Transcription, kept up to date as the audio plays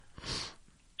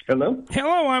Hello?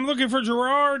 Hello, I'm looking for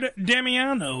Gerard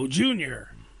Damiano,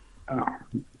 Jr.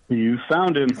 You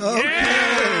found him.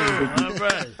 Yeah! All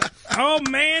right. Oh,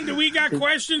 man, do we got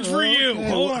questions for you?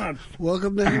 Hold on.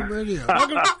 Welcome to Ham Radio.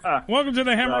 Welcome to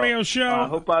the Ham Radio Show. I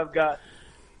hope I've got...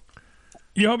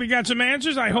 You hope you got some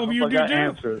answers? I hope you do, got too.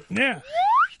 Answers. Yeah.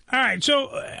 All right,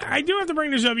 so I do have to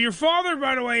bring this up. Your father,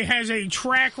 by the way, has a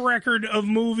track record of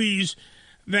movies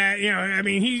that, I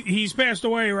mean, he's passed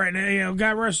away right now,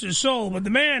 God rest his soul, but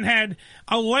the man had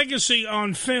a legacy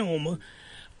on film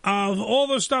of all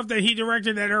the stuff that he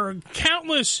directed that are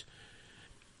countless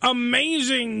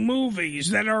amazing movies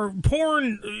that are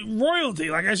porn royalty.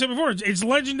 Like I said before, it's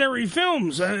legendary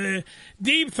films.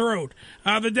 Deep Throat,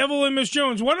 The Devil and Miss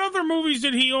Jones. What other movies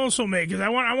did he also make? Because I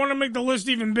want to make the list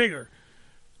even bigger.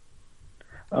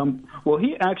 Well,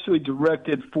 he actually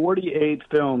directed 48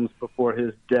 films before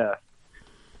his death.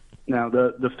 Now,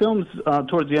 the films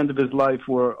towards the end of his life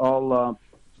were all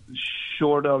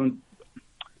short on...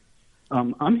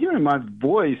 I'm hearing my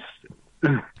voice...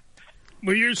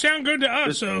 Well, you sound good to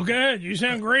us, so go ahead. You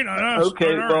sound great on us.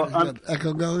 Okay, well,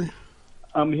 echo going?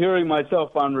 I'm hearing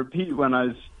myself on repeat when I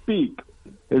speak.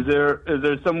 Is there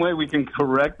some way we can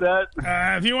correct that?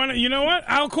 If you want to, you know what?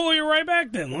 I'll call you right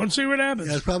back then. Let's see what happens.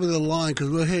 Yeah, it's probably the line because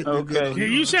we're hitting. Okay. Yeah,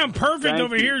 you sound perfect Thank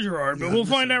over you. here, Gerard, but we'll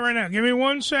find out right now. Give me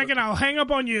 1 second. I'll hang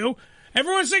up on you.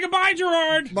 Everyone say goodbye,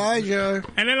 Gerard. Bye, Gerard.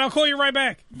 And then I'll call you right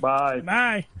back. Bye.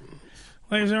 Bye.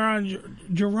 Ladies and gentlemen,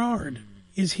 Gerard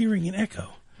is hearing an echo.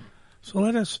 So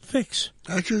let us fix.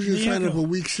 That's usually a sign of a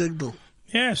weak signal.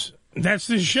 Yes, that's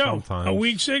the show. Sometimes. A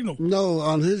weak signal. No,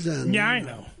 on his end. Yeah, I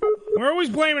know. We're always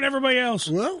blaming everybody else.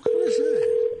 Well, what can I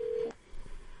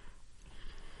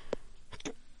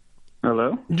say?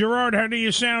 Hello? Gerard, how do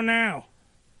you sound now?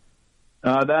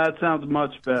 That sounds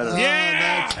much better.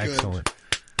 Yeah! Excellent.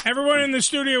 Everyone in the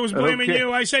studio was blaming Okay.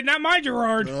 you. I said, not my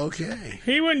Gerard. Okay.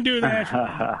 He wouldn't do that.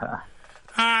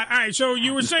 All right, so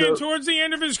you were saying towards the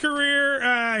end of his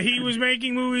career, he was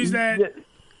making movies that... Yeah.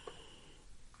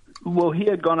 Well, he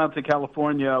had gone out to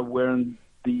California when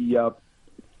the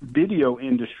video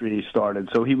industry started,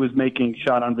 so he was making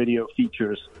shot-on-video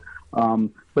features.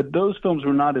 But those films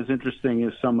were not as interesting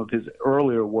as some of his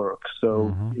earlier work.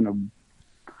 So,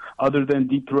 other than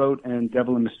Deep Throat and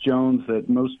Devil and Miss Jones that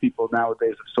most people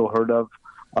nowadays have still heard of,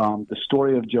 The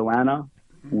Story of Joanna,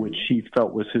 which he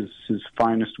felt was his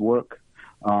finest work.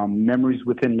 Memories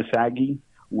Within Miss Aggie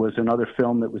was another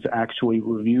film that was actually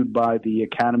reviewed by the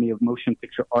Academy of Motion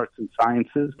Picture Arts and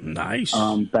Sciences. Nice.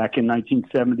 Back in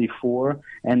 1974.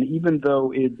 And even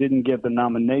though it didn't get the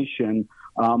nomination,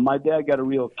 my dad got a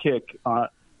real kick out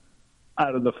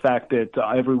of the fact that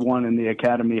everyone in the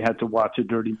Academy had to watch a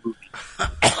dirty movie.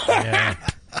 Yeah.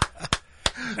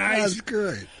 That's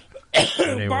good.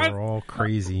 They were all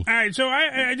crazy. All right, so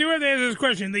I do have to answer this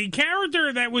question. The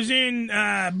character that was in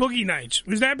Boogie Nights,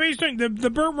 was that based on the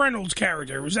Burt Reynolds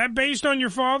character? Was that based on your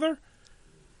father?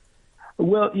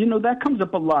 Well, that comes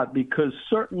up a lot because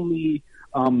certainly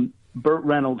Burt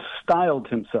Reynolds styled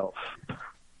himself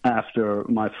after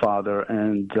my father,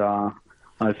 and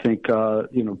I think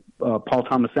Paul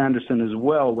Thomas Anderson as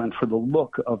well went for the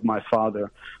look of my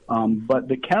father. But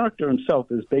the character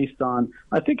himself is based on,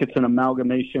 I think it's an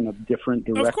amalgamation of different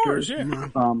directors. Of course, yeah.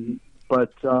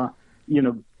 But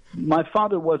my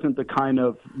father wasn't the kind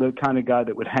of guy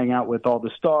that would hang out with all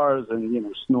the stars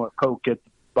and snort coke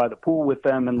by the pool with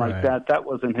them and like that. That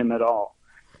wasn't him at all.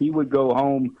 He would go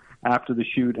home after the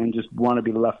shoot and just want to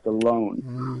be left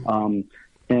alone.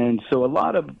 And so a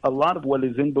lot of what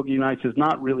is in Boogie Nights is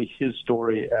not really his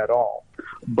story at all.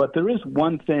 But there is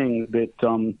one thing that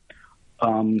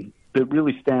that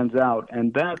really stands out,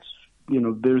 and that's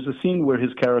there's a scene where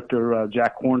his character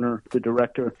Jack Horner, the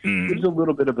director, gives a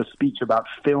little bit of a speech about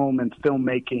film and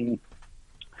filmmaking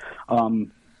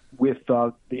with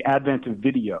the advent of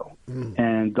video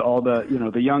and all the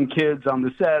the young kids on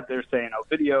the set. They're saying, "Oh,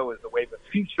 video is the wave of the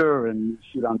future, and you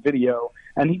shoot on video."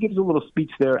 And he gives a little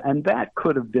speech there, and that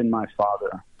could have been my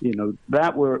father.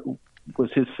 That was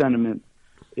his sentiment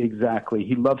exactly.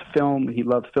 He loved film. He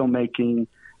loved filmmaking.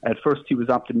 At first, he was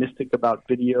optimistic about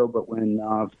video, but when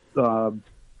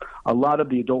a lot of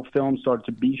the adult films started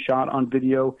to be shot on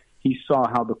video, he saw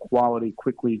how the quality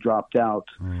quickly dropped out,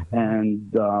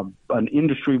 and an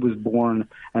industry was born,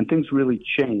 and things really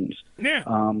changed. Yeah.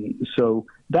 So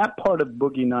that part of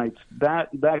Boogie Nights, that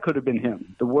could have been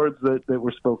him. The words that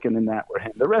were spoken in that were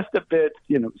him. The rest of it,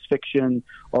 is fiction,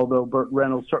 although Burt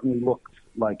Reynolds certainly looked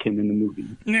like him in the movie.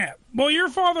 Yeah. Well, your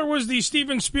father was the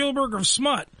Steven Spielberg of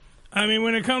smut. I mean,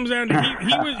 when it comes down to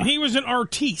he was an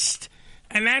artiste,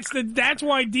 and that's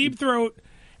why Deep Throat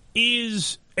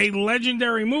is a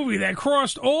legendary movie that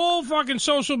crossed all fucking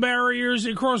social barriers.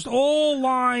 It crossed all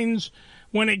lines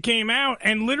when it came out,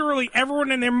 and literally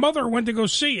everyone and their mother went to go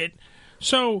see it.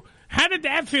 So how did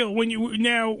that feel when you...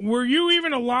 Now, were you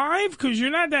even alive? Because you're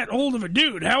not that old of a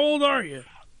dude. How old are you?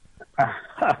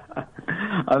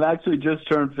 I've actually just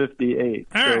turned 58.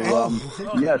 Right.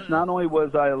 So, yes, not only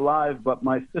was I alive, but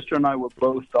my sister and I were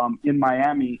both in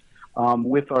Miami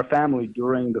with our family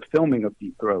during the filming of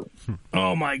Deep Throat.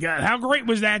 Oh, my God. How great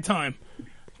was that time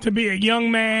to be a young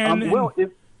man?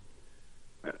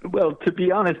 Well, to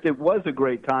be honest, it was a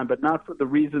great time, but not for the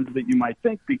reasons that you might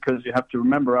think, because you have to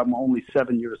remember I'm only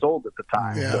 7 years old at the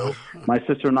time. Yeah. So my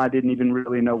sister and I didn't even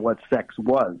really know what sex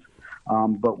was.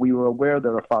 But we were aware that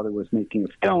our father was making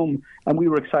a film, and we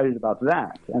were excited about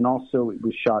that. And also, it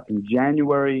was shot in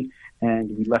January, and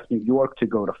we left New York to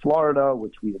go to Florida,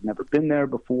 which we had never been there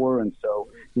before. And so,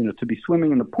 to be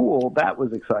swimming in the pool, that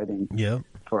was exciting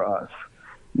for us.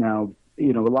 Now, a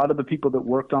lot of the people that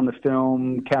worked on the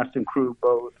film, cast and crew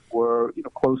both, were,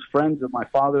 close friends of my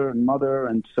father and mother.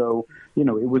 And so, it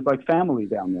was like family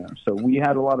down there. So we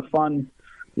had a lot of fun,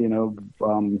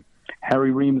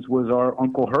 Harry Reams was our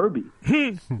Uncle Herbie.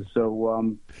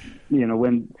 So,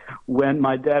 when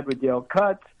my dad would yell,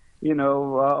 cut,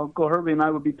 Uncle Herbie and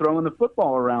I would be throwing the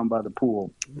football around by the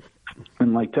pool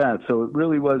and like that. So it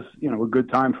really was, a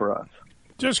good time for us.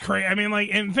 Just crazy. I mean,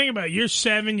 and think about it. You're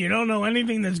 7. You don't know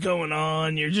anything that's going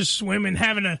on. You're just swimming,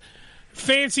 having a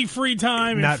fancy free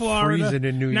time in Florida. Not freezing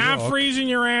in New York. Not freezing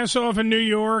your ass off in New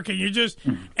York. And you're just,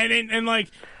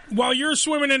 while you're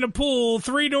swimming in the pool,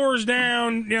 3 doors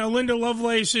down, Linda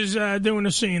Lovelace is doing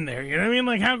a scene there. You know what I mean?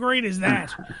 Like, how great is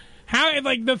that? How,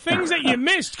 the things that you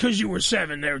missed because you were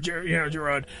 7 there,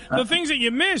 Gerard. The things that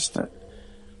you missed.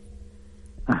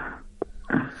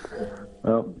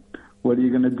 Well, what are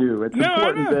you going to do? It's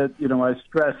important that, I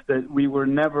stress that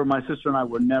my sister and I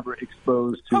were never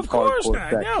exposed to hardcore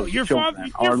sex. No, your father.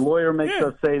 Our lawyer makes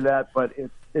us say that, but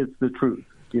it's the truth.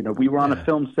 We were on a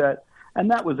film set.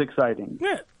 And that was exciting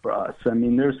for us. I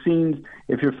mean, there's scenes,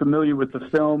 if you're familiar with the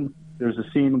film, there's a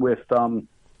scene with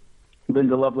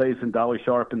Linda Lovelace and Dolly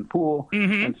Sharp in the pool.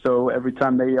 Mm-hmm. And so every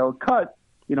time they yelled cut,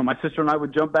 my sister and I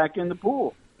would jump back in the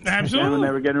pool. Absolutely. And when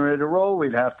they were getting ready to roll,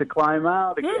 we'd have to climb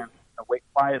out again and wait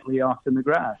quietly off in the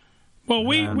grass. Well,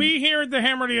 we here at the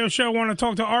Ham Radio Show want to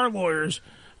talk to our lawyers,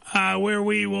 where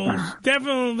we will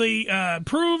definitely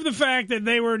prove the fact that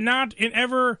they were not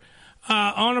ever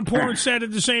on a porn set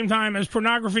at the same time as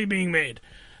pornography being made.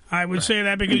 I would say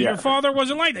that because your father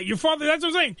wasn't like that. Your father, that's what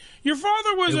I'm saying. Your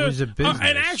father was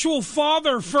an actual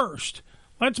father first.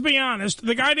 Let's be honest.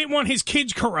 The guy didn't want his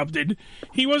kids corrupted.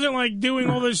 He wasn't doing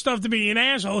all this stuff to be an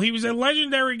asshole. He was a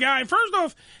legendary guy. First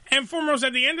off and foremost,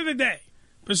 at the end of the day,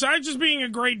 besides just being a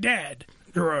great dad,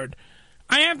 Gerard,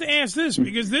 I have to ask this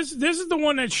because this is the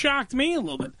one that shocked me a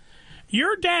little bit.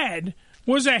 Your dad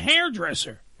was a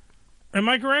hairdresser. Am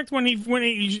I correct? When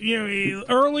he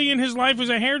early in his life was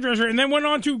a hairdresser, and then went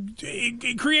on to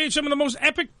create some of the most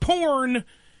epic porn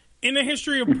in the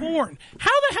history of porn.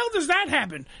 How the hell does that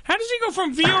happen? How does he go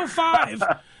from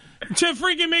VO5 to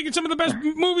freaking making some of the best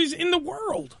movies in the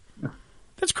world?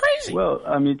 That's crazy. Well,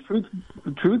 I mean,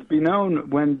 truth be known,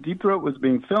 when Deep Throat was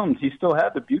being filmed, he still had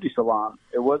the beauty salon.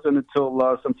 It wasn't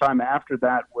until some time after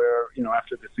that where,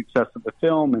 after the success of the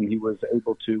film and he was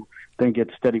able to then get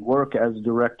steady work as a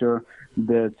director,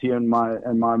 that he and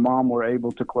my mom were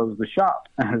able to close the shop,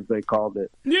 as they called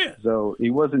it. Yeah. So he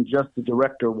wasn't just a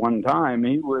director one time.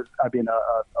 He was, a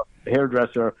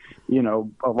hairdresser,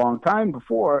 a long time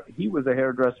before. He was a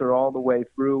hairdresser all the way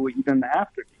through, even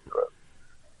after Deep Throat.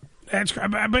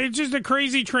 But it's just a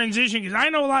crazy transition because I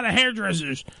know a lot of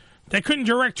hairdressers that couldn't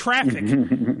direct traffic,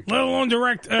 let alone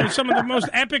direct some of the most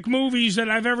epic movies that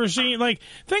I've ever seen.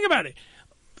 Think about it.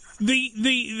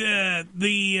 The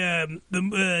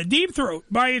Deep Throat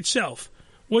by itself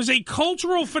was a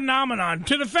cultural phenomenon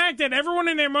to the fact that everyone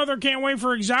and their mother can't wait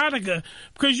for Exxxoctia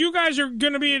because you guys are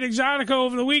going to be at Exxxoctia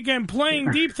over the weekend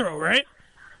playing Deep Throat, right?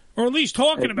 Or at least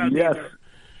talking about Deep Throat.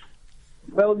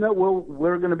 Well, no,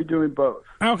 we're going to be doing both.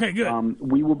 Okay, good.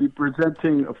 We will be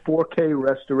presenting a 4K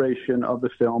restoration of the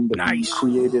film that we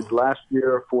created last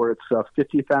year for its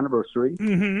 50th anniversary.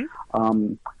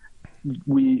 Mm-hmm.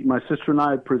 My sister and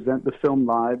I present the film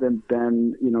live, and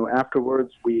then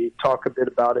afterwards we talk a bit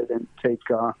about it and take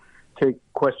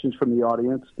questions from the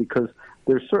audience because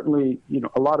there's certainly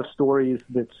a lot of stories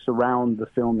that surround the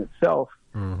film itself,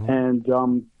 and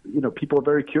people are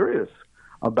very curious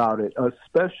about it.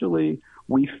 Especially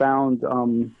we found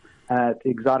at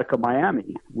Exxxoctia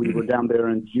Miami. We were down there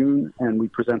in June, and we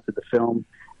presented the film.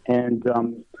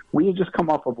 And we had just come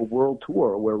off of a world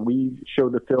tour where we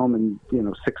showed the film in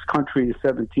 6 countries,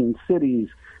 17 cities,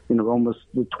 almost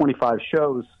 25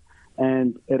 shows.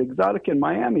 And at Exxxoctia in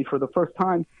Miami, for the first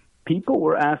time, people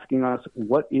were asking us,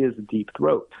 what is Deep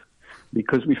Throat?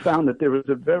 Because we found that there was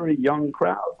a very young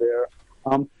crowd there,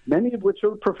 many of which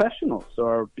are professionals,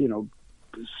 or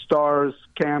stars,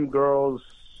 cam girls,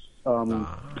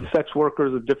 sex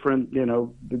workers of different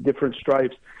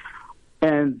stripes.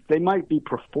 And they might be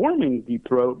performing Deep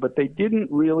Throat, but they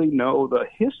didn't really know the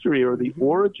history or the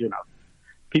origin of it.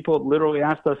 People literally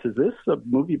asked us, is this a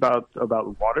movie about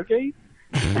Watergate?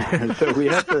 And so we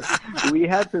had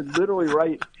to literally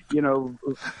write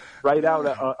out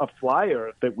a flyer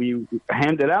that we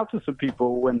handed out to some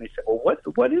people when they said, well,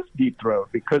 what is Deep Throat?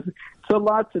 Because it's a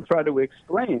lot to try to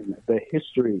explain the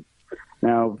history.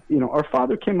 Now, our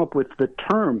father came up with the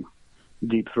term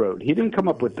Deep Throat. He didn't come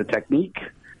up with the technique.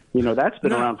 That's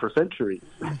been around for centuries.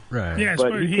 Right. Yes,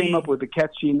 but he came up with a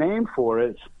catchy name for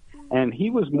it, and he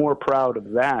was more proud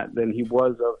of that than he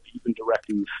was of even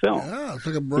directing the film. Yeah, it's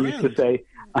like a brand. He used to say,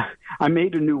 I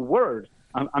made a new word.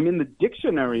 I'm in the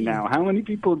dictionary now. How many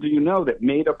people do you know that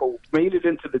made it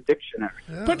into the dictionary?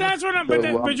 Yeah. But that's what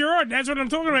but Gerard, that's what I'm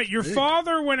talking about. Your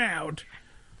father went out,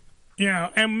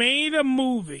 and made a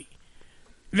movie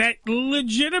that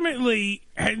legitimately,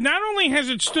 not only has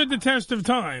it stood the test of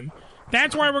time.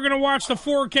 That's why we're going to watch the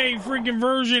 4K freaking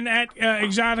version at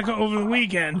Exxxoctia over the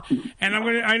weekend, and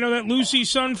I know that Lucy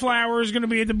Sunflower is going to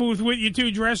be at the booth with you too,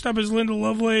 dressed up as Linda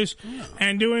Lovelace,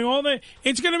 and doing all the.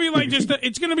 It's going to be like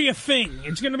it's going to be a thing.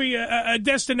 It's going to be a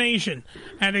destination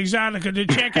at Exxxoctia to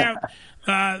check out.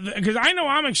 Because I know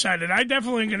I'm excited. I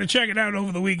definitely am going to check it out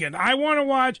over the weekend. I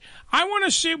want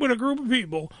to sit with a group of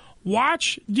people,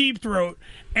 watch Deep Throat,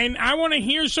 and I want to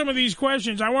hear some of these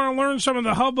questions. I want to learn some of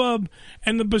the hubbub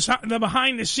and the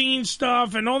behind-the-scenes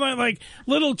stuff and all that, like,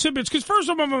 little tidbits. Because first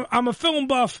of all, I'm a film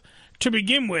buff to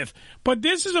begin with, but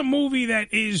this is a movie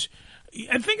that is.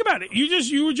 And think about it.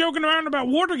 You were joking around about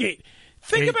Watergate.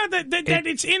 Think about that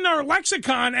it's in our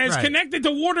lexicon as connected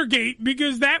to Watergate,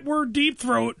 because that word Deep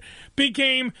Throat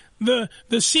became the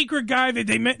secret guy that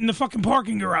they met in the fucking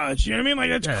parking garage. You know what I mean?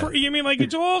 Like that's you mean like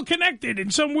it's all connected in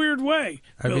some weird way.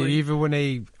 I mean, even when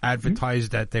they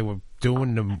advertised that they were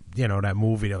doing that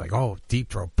movie, they're like, "Oh, Deep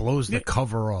Throat blows the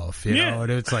cover off," and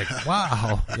it's like,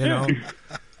 wow,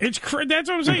 It's that's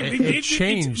what I'm saying. It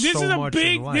changed so much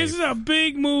in life. This is a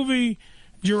big movie,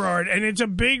 Gerard, and it's a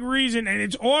big reason, and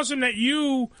it's awesome that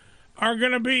you are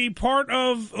going to be part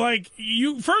of,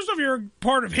 first off, you're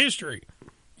part of history.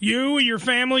 You, your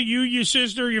family, your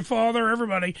sister, your father,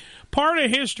 everybody, part of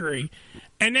history.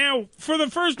 And now, for the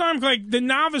first time, like the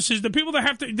novices, the people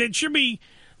that should be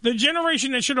the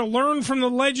generation that should have learned from the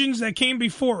legends that came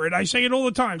before it. I say it all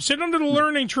the time. Sit under the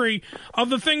learning tree of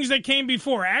the things that came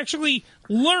before. Actually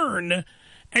learn. And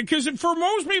because for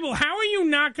most people, how are you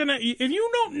not going to, if you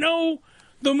don't know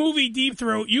the movie Deep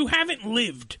Throat, you haven't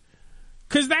lived.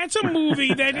 Because that's a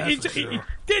movie that it's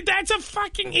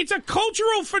a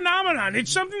cultural phenomenon. It's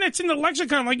something that's in the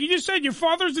lexicon. Like you just said, your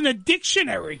father's in a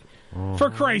dictionary, for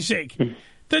Christ's sake.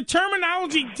 The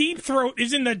terminology Deep Throat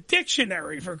is in the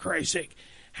dictionary, for Christ's sake.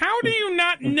 How do you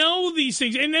not know these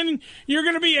things? And then you're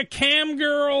going to be a cam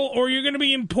girl or you're going to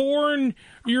be in porn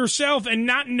yourself and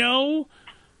not know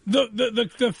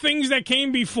the things that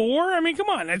came before? I mean, come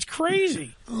on, that's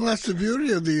crazy. Well, that's the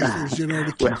beauty of these things,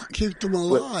 to keep them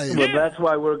alive. Well, that's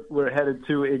why we're headed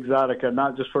to Exxxoctia,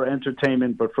 not just for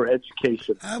entertainment, but for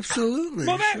education. Absolutely.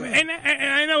 Well, and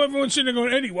I know everyone's sitting there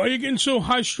going, Eddie, why are you getting so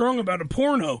high-strung about a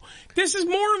porno? This is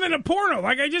more than a porno.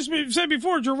 Like I just said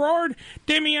before, Gerard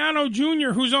Damiano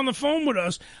Jr., who's on the phone with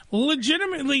us,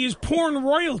 legitimately is porn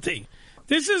royalty.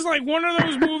 This is like one of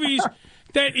those movies...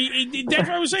 That's what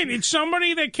I was saying. It's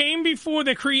somebody that came before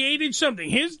that created something.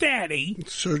 His daddy,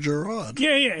 Sir Gerard.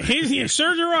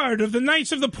 Sir Gerard of the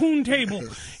Knights of the Poon Table.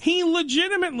 He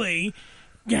legitimately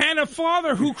had a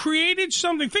father who created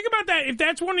something. Think about that. If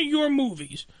that's one of your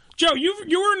movies, Joe, you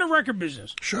were in the record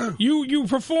business. Sure. You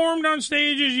performed on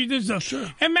stages. You did stuff.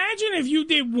 Sure. Imagine if you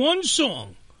did one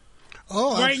song.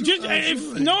 Oh, right.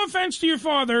 Absolutely. No offense to your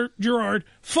father, Gerard.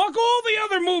 Fuck all the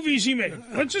other movies he made.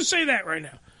 Let's just say that right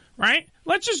now. Right?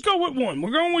 Let's just go with one.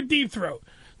 We're going with Deep Throat.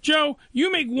 Joe,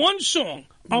 you make one song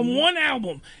on one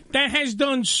album that has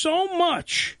done so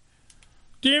much.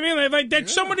 Do you know what I mean? Like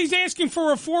that somebody's asking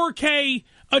for a 4K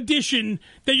edition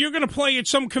that you're going to play at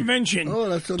some convention. Oh,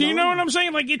 that's Do you know what I'm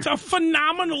saying? Like, it's a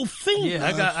phenomenal thing.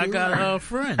 Yeah, I got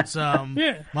friends.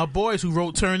 My boys who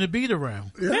wrote "Turn the Beat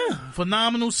Around." Yeah.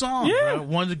 Phenomenal song. Yeah. Right?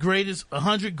 One of the greatest,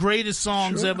 100 greatest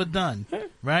songs ever done.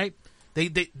 Right?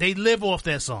 They live off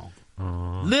that song.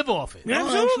 live off it.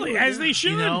 Absolutely, as they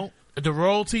should. You know, the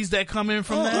royalties that come in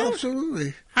from that.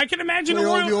 Absolutely. I can imagine the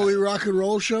only rock and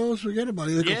roll shows. Forget about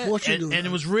it. And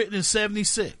it was written in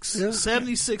 76. Yeah.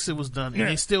 76 it was done, and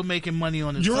they're still making money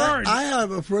on it. Gerard. I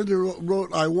have a friend who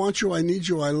wrote "I Want You, I Need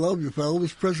You, I Love You" for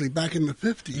Elvis Presley back in the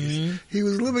 50s. Mm-hmm. He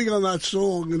was living on that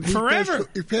song. And Forever.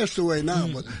 He passed away now,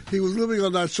 but he was living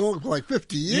on that song for like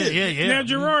 50 years. Yeah. Now,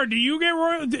 Gerard, do you get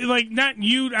royalties? Like, not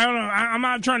you. I don't know. I'm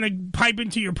not trying to pipe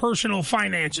into your personal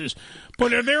finances,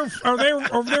 but are there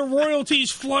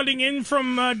royalties flooding in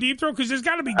from Deep Throat? Because there's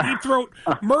got to be Deep Throat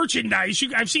merchandise.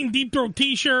 I've seen Deep Throat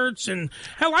T-shirts, and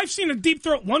hell, I've seen a Deep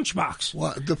Throat lunchbox.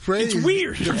 What the phrase? It's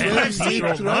weird. I've seen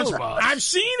it.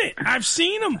 I've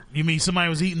seen them. You mean somebody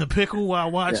was eating a pickle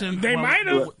while watching? They might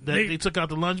have. They took out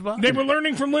the lunchbox. They were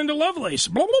learning from Linda Lovelace.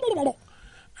 Blah, blah, blah, blah.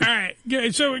 All right,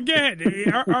 so go ahead.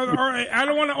 I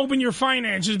don't want to open your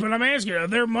finances, but I'm asking: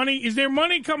 is there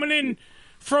money coming in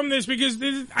from this? Because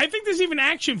I think there's even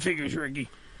action figures, Ricky.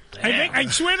 I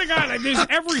swear to God, there's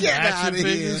everything. Action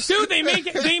figures. Dude, they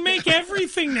make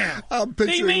everything now. I'm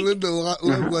picturing Linda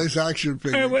Lovelace action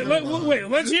figure. Wait,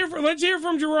 let's hear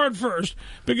from Gerard first,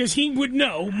 because he would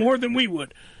know more than we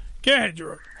would. Go ahead,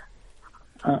 Gerard.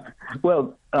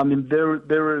 Well, I mean,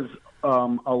 there is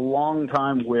a long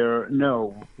time where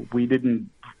we didn't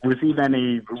receive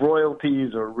any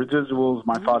royalties or residuals.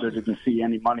 My father didn't see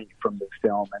any money from this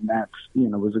film, and that's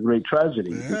was a great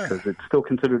tragedy because it's still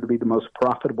considered to be the most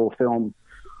profitable film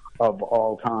of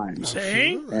all time.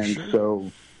 See? And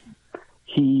so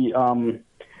he,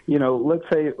 let's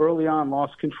say early on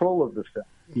lost control of the film.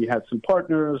 He had some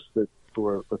partners that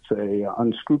were, let's say,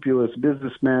 unscrupulous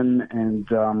businessmen, and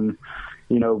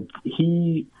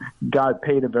he got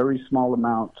paid a very small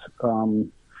amount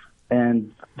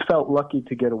and felt lucky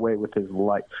to get away with his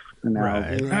life.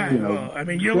 Right. I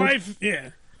mean, your life,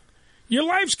 your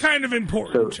life's kind of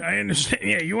important. So, I understand.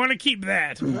 Yeah, you want to keep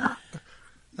that.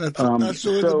 That's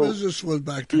the way the business was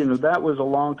back then. That was a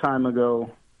long time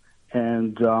ago,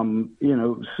 and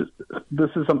this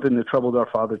is something that troubled our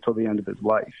father till the end of his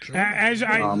life. As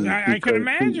I can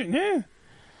imagine, yeah.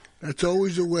 That's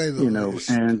always the way, though.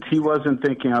 And he wasn't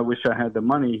thinking, I wish I had the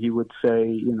money. He would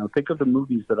say, think of the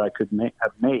movies that I could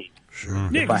have made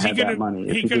if I had that money.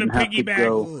 If he didn't have to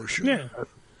go,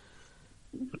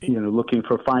 looking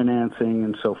for financing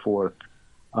and so forth.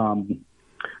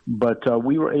 But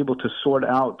we were able to sort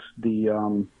out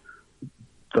the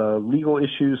legal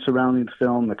issues surrounding the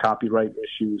film, the copyright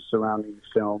issues surrounding the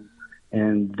film,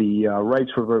 and the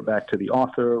rights revert back to the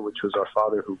author, which was our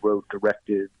father, who wrote,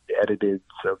 directed, edited,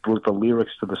 wrote the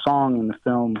lyrics to the song in the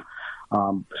film,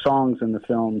 songs in the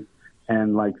film,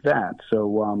 and like that.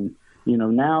 So,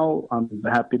 now I'm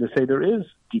happy to say there is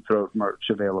Deep Throat merch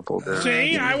available. There.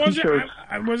 See, I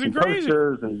wasn't crazy.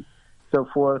 Posters and so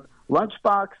forth.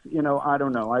 Lunchbox, I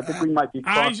don't know. I think we might be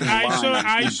crossing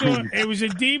I saw it was a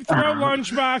Deep Throat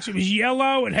lunchbox. It was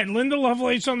yellow. It had Linda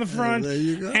Lovelace on the front. There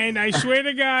you go. And I swear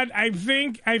to God, I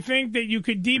think that you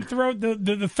could Deep Throat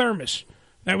the thermos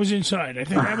that was inside. I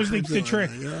think that was the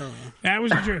trick. Yeah. That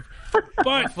was the trick.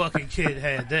 But fucking kid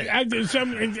had that. I didn't say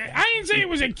it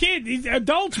was a kid.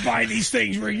 Adults buy these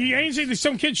things, Ricky. I didn't say that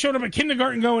some kid showed up at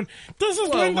kindergarten going, "This is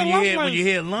Linda Lovelace." When you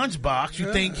hear lunchbox,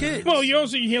 you think kids. Well, you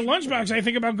hear lunchbox. I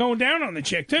think about going down on the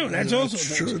chick too. That's also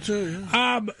true too.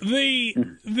 Yeah. The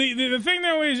thing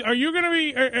though is, are you going to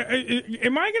be?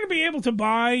 Am I going to be able to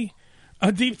buy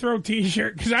a Deep Throat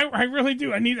T-shirt? Because I really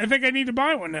do. I think I need to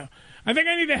buy one now. I think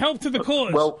I need to help to the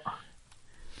cause.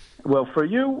 Well, for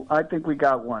you, I think we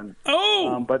got one.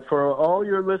 Oh! But for all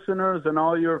your listeners and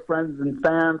all your friends and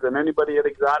fans and anybody at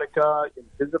Exxxoctia,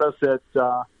 visit us at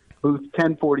booth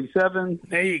 1047.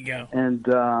 There you go. And,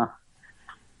 tell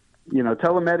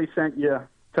them Eddie sent you.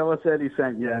 Tell us Eddie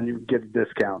sent you, and you get a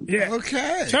discount. Yeah.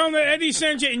 Okay. Tell them that Eddie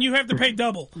sent you, and you have to pay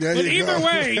double. But either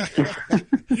way,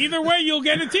 you'll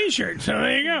get a T-shirt. So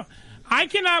there you go. I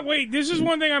cannot wait. This is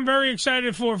one thing I'm very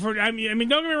excited for. I mean,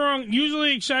 don't get me wrong.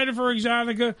 Usually excited for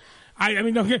Exxxoctia.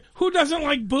 Who doesn't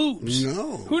like boobs?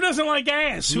 No. Who doesn't like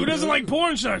ass? Who doesn't like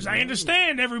porn stars? I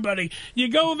understand, everybody. You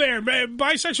go there.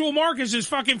 Bisexual Marcus is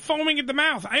fucking foaming at the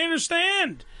mouth. I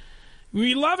understand.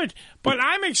 We love it. But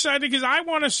I'm excited because I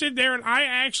want to sit there and I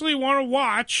actually want to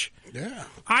watch. Yeah.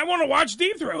 I want to watch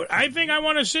Deep Throat. I think I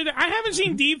want to sit there. I haven't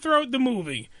seen Deep Throat, the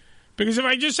movie. Because if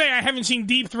I just say I haven't seen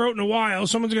Deep Throat in a while,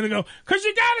 someone's going to go, because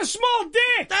you got a small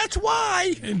dick. That's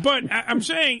why. But I'm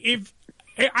saying, if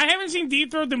I haven't seen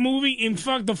Deep Throat, the movie,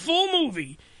 the full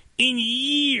movie, in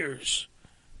years.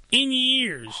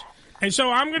 And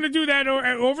so I'm going to do that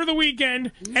over the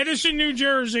weekend, Edison, New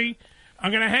Jersey.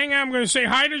 I'm going to hang out. I'm going to say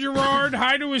hi to Gerard,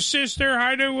 hi to his sister,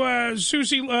 hi to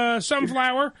Susie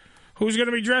Sunflower, who's going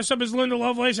to be dressed up as Linda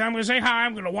Lovelace. I'm going to say hi.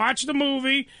 I'm going to watch the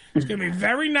movie. It's going to be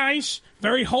very nice,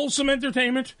 very wholesome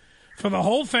entertainment for the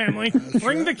whole family.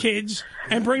 Bring the kids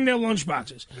and bring their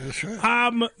lunchboxes. That's right.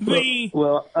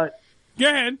 Go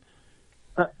ahead.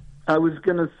 I was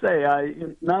going to say, I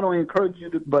not only encourage you,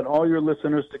 but all your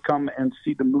listeners to come and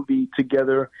see the movie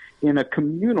together in a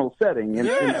communal setting,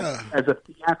 as a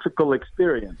theatrical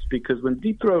experience. Because when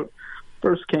Deep Throat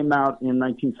first came out in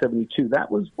 1972, that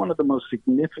was one of the most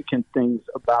significant things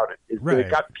about it. Is that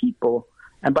it got people,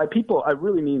 and by people I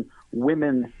really mean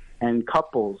women and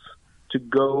couples, to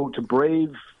go to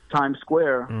brave Times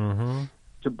Square,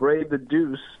 to brave the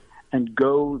Deuce, and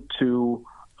go to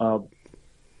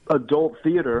adult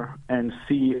theater and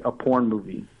see a porn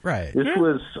movie. Right. This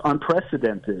was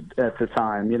unprecedented at the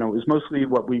time. You know, it was mostly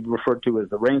what we referred to as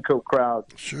the raincoat crowd.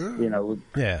 Sure. You know,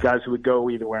 guys who would go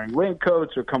either wearing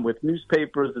raincoats or come with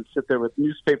newspapers and sit there with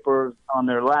newspapers on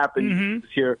their lap, and you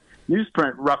just hear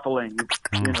newsprint ruffling,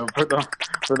 you know, for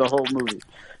the whole movie.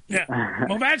 Yeah.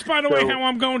 Well, that's, by the way, how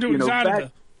I'm going to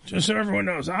Exxxoctia. Just so everyone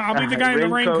knows. I'll be the guy in the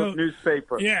raincoat.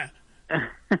 Newspaper. Yeah.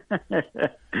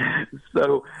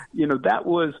 So, you know, that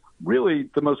was really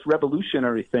the most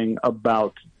revolutionary thing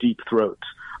about Deep Throat,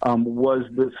 was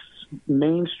this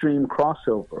mainstream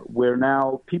crossover where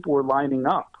now people were lining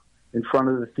up in front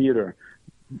of the theater,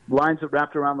 lines that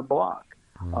wrapped around the block,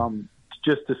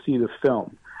 just to see the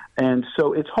film. And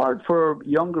so it's hard for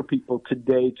younger people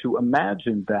today to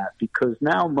imagine that, because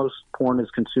now most porn is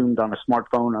consumed on a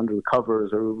smartphone under the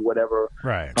covers or whatever.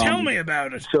 Right. Tell me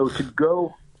about it. So to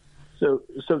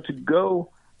go,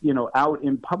 you know, out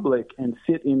in public and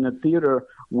sit in a theater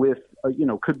with, you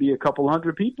know, could be a couple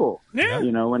hundred people. Yeah.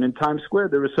 You know, and in Times Square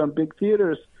there were some big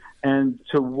theaters, and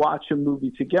to watch a movie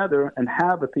together and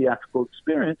have a theatrical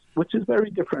experience, which is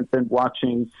very different than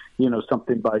watching, you know,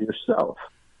 something by yourself.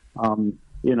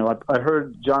 You know, I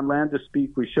heard John Landis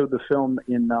speak. We showed the film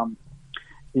in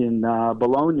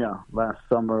Bologna last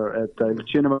summer at the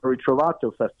Cinema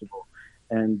Ritrovato Festival,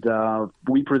 and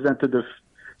we presented the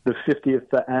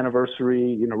 50th anniversary,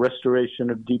 you know,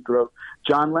 restoration of Deep Throat.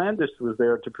 John Landis was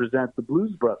there to present the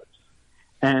Blues Brothers,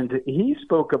 and he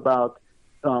spoke about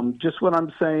just what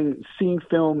I'm saying, seeing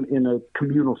film in a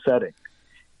communal setting.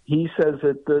 He says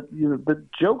that the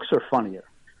jokes are funnier.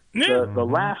 The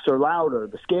laughs are louder.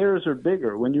 The scares are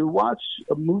bigger. When you watch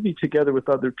a movie together with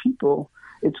other people,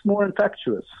 it's more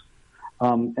infectious.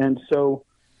 And so,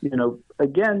 you know,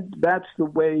 again, that's the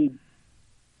way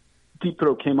Deep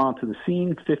Throat came onto the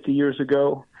scene 50 years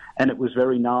ago, and it was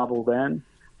very novel then.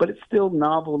 But it's still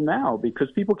novel now, because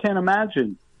people can't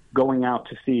imagine going out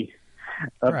to see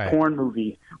a porn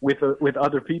movie with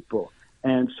other people.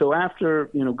 And so after,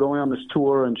 you know, going on this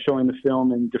tour and showing the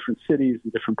film in different cities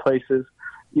and different places,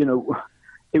 you know,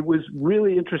 it was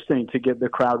really interesting to get the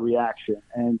crowd reaction.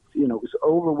 And, you know, it was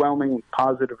overwhelming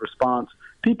positive response.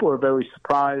 People are very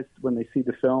surprised when they see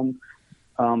the film.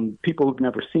 People who've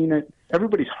never seen it.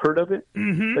 Everybody's heard of it.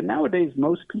 But nowadays,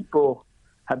 most people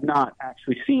have not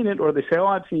actually seen it, or they say, oh,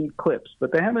 I've seen clips,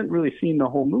 but they haven't really seen the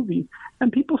whole movie.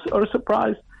 And people are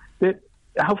surprised that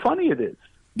how funny it is,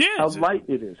 how light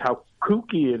it is, how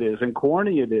kooky it is and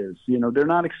corny it is. You know, they're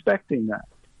not expecting that.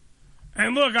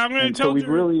 And look, I'm going to tell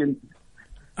you.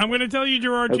 I'm going to tell you,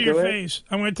 Gerard, to your face.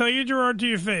 I'm going to tell you, Gerard, to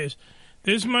your face.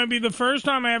 This might be the first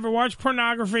time I ever watch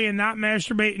pornography and not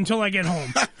masturbate until I get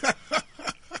home.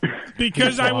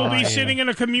 Because I will be sitting in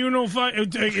a communal.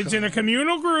 It's in a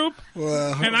communal group,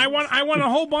 and I want a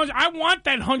whole bunch. I want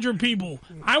that 100 people.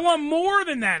 I want more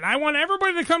than that. I want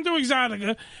everybody to come to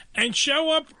Exxxoctia and show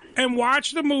up and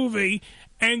watch the movie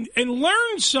and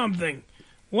learn something.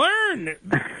 Learn.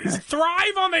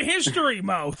 Thrive on the history,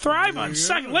 Mo. Thrive on.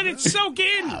 Let it soak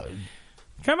in.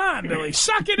 Come on, Billy.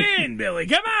 Suck it in, Billy.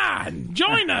 Come on.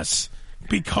 Join us.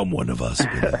 Become one of us,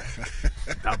 Billy.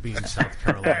 I'll be in South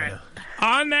Carolina.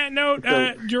 On that note,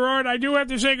 Gerard, I do have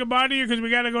to say goodbye to you because we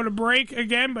got to go to break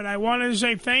again, but I wanted to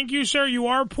say thank you, sir. You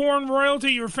are porn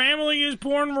royalty. Your family is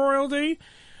porn royalty.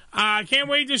 I can't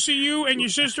wait to see you and your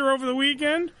sister over the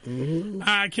weekend.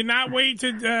 I cannot wait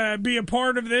to be a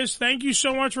part of this. Thank you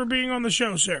so much for being on the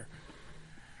show, sir.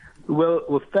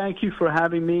 Well, thank you for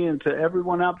having me, and to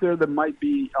everyone out there that might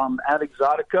be at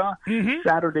Exxxoctia,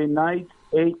 Saturday night,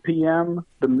 8 p.m.,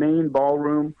 the main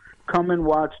ballroom. Come and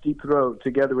watch Deep Throat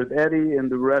together with Eddie and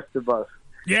the rest of us.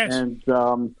 Yes. And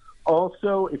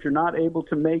also, if you're not able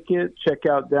to make it, check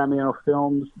out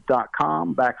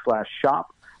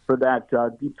DamianoFilms.com/shop for that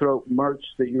Deep Throat merch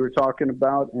that you were talking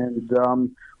about. And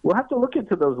we'll have to look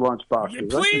into those lunch boxes.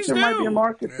 Please I think do. There might be a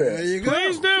market there. There you go.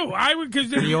 Please do. I would, because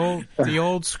the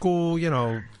old school, you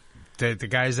know, the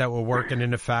guys that were working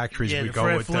in the factories would go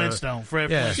Fred with Flintstone.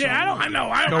 Fred yeah. Flintstone. Yeah, I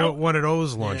know. Go with one of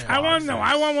those lunch. I want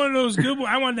one of those good.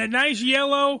 I want that nice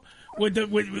yellow with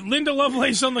Linda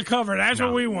Lovelace on the cover. That's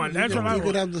what we want. That's what I want. You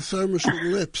could have the thermos with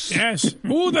lips. Yes.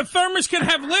 Ooh, the thermos can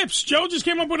have lips. Joe just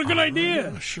came up with a good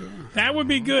idea. Sure. That would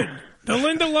be good. The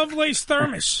Linda Lovelace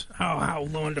thermos. Oh, how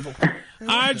wonderful.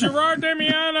 Gerard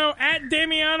Damiano at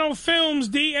Damiano Films,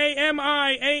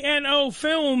 Damiano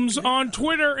Films on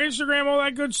Twitter, Instagram, all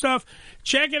that good stuff.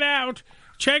 Check it out.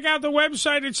 Check out the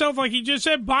website itself. Like he just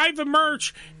said, buy the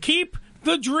merch. Keep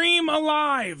the dream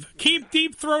alive. Keep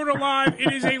Deep Throat alive.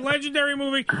 It is a legendary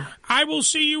movie. I will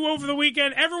see you over the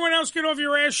weekend. Everyone else get off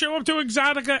your ass. Show up to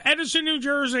Exxxoctica, Edison, New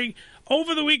Jersey,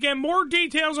 over the weekend. More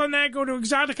details on that, go to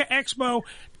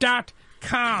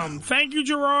exxxoticaexpo.com. Thank you,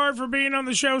 Gerard, for being on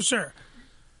the show, sir.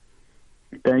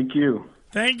 Thank you.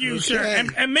 Thank you, sir.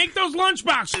 And make those lunch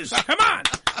boxes. Come on.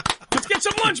 Let's get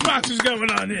some lunch boxes going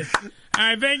on here. All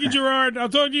right, thank you, Gerard. I'll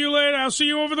talk to you later. I'll see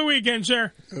you over the weekend,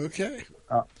 sir. Okay.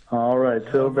 All right.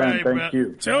 Till then, thank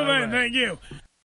you. Till then, thank you.